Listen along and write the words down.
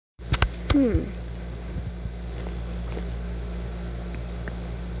Hmm.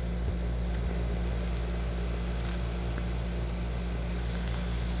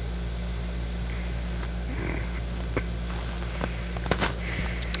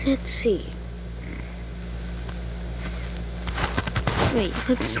 Let's see. Wait,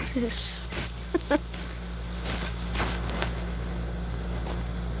 what's this?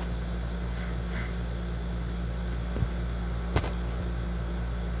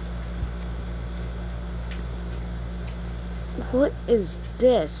 What is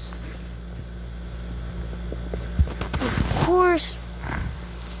this? Of course.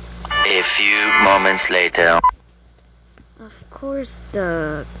 A few moments later. Of course,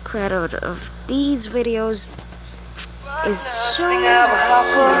 the credit of these videos is so And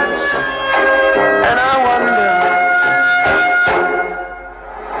I wonder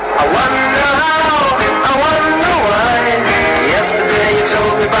why. Yesterday you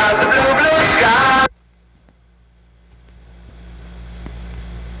told me about the blue, blue sky.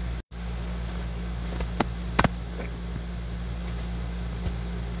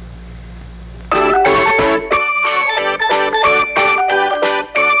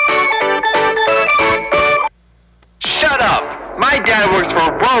 Shut up! My dad works for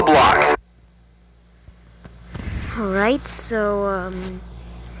Roblox. Alright, so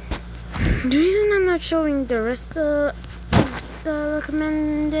the reason I'm not showing the rest of the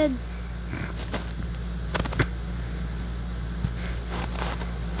recommended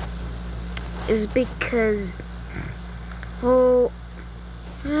is because, well,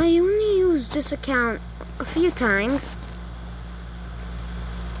 I only used this account a few times.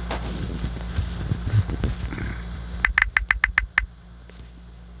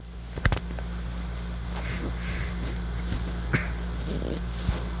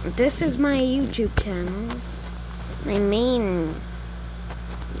 This is my YouTube channel, my main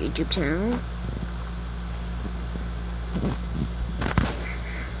YouTube channel.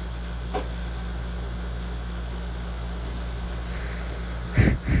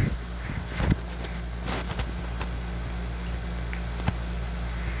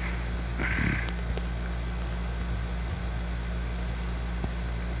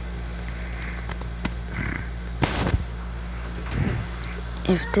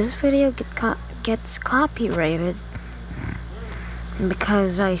 If this video gets copyrighted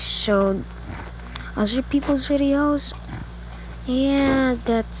because I showed other people's videos, yeah,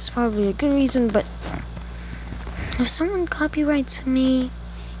 that's probably a good reason. But if someone copyrights me,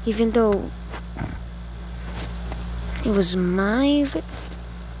 even though it was my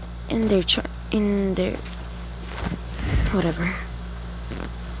in their whatever.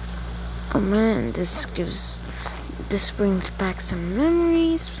 Oh man, this brings back some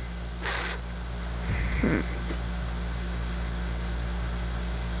memories.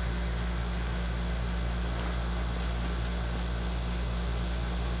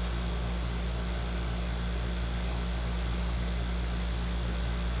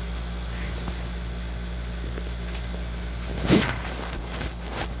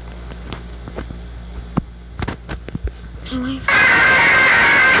 My wife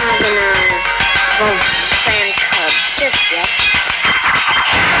having a Wolf fan club just yet.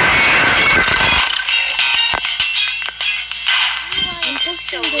 It took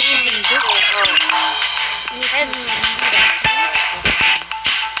so easy to home.